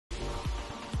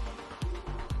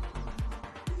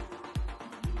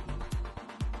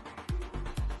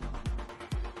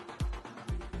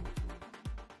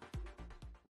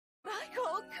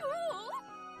so cool!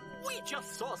 We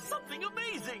just saw something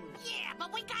amazing! Yeah,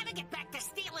 but we gotta get back to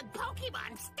stealing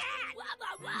Pokemon stats!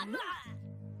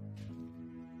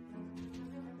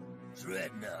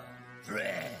 Drednaw.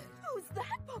 Dred. Who's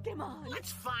that Pokemon?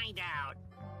 Let's find out.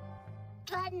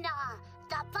 Drednaw,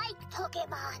 the bike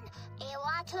Pokemon. A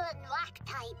water and rock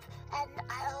type. And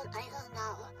I don't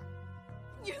know.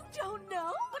 You don't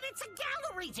know? But it's a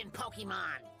Galar region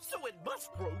Pokemon. So it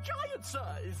must grow giant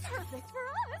size! Perfect for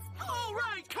us! All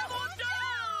right, come on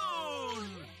down!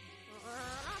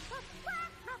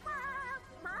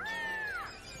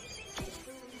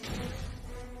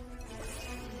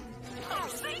 Our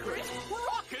secret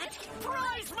Rocket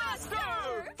Prize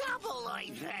Master! Double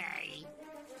IV!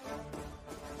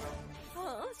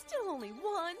 Still only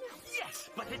one. Yes,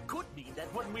 but it could mean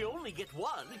that when we only get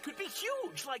one, it could be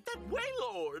huge, like that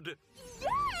Wailord!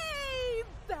 Yay!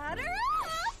 Batter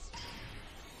up!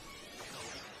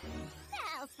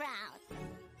 Bellsprout.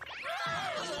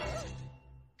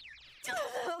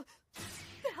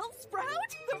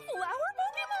 Bellsprout? The flower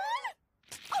Pokemon?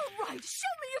 All right,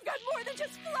 show me you've got more than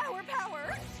just flower power!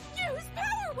 Use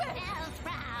Power Whip!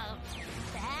 Bellsprout.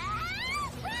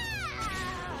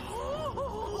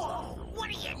 What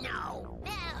do you know?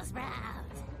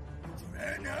 Bellsprout.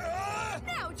 Drednaw.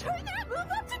 Now turn that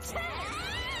move up to 10!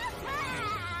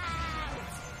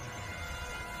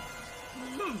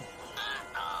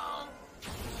 Uh-oh!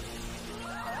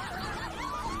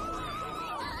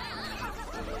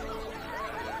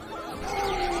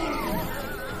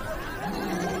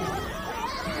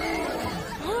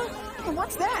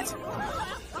 What's that?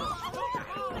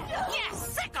 Yes,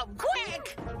 sick 'em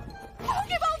quick!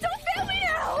 Pokeball, don't fail me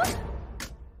now!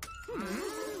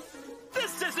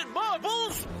 This isn't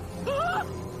marbles!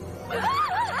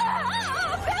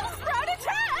 Bellsprout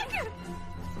attack!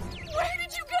 Where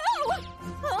did you go?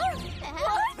 Huh?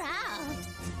 Bellsprout.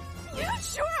 You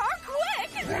sure are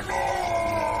quick!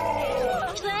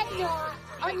 Drednaw,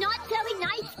 a not very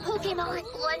nice Pokemon.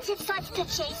 Once it starts to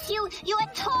chase you, you're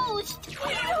toast.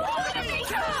 We don't want to be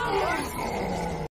toast!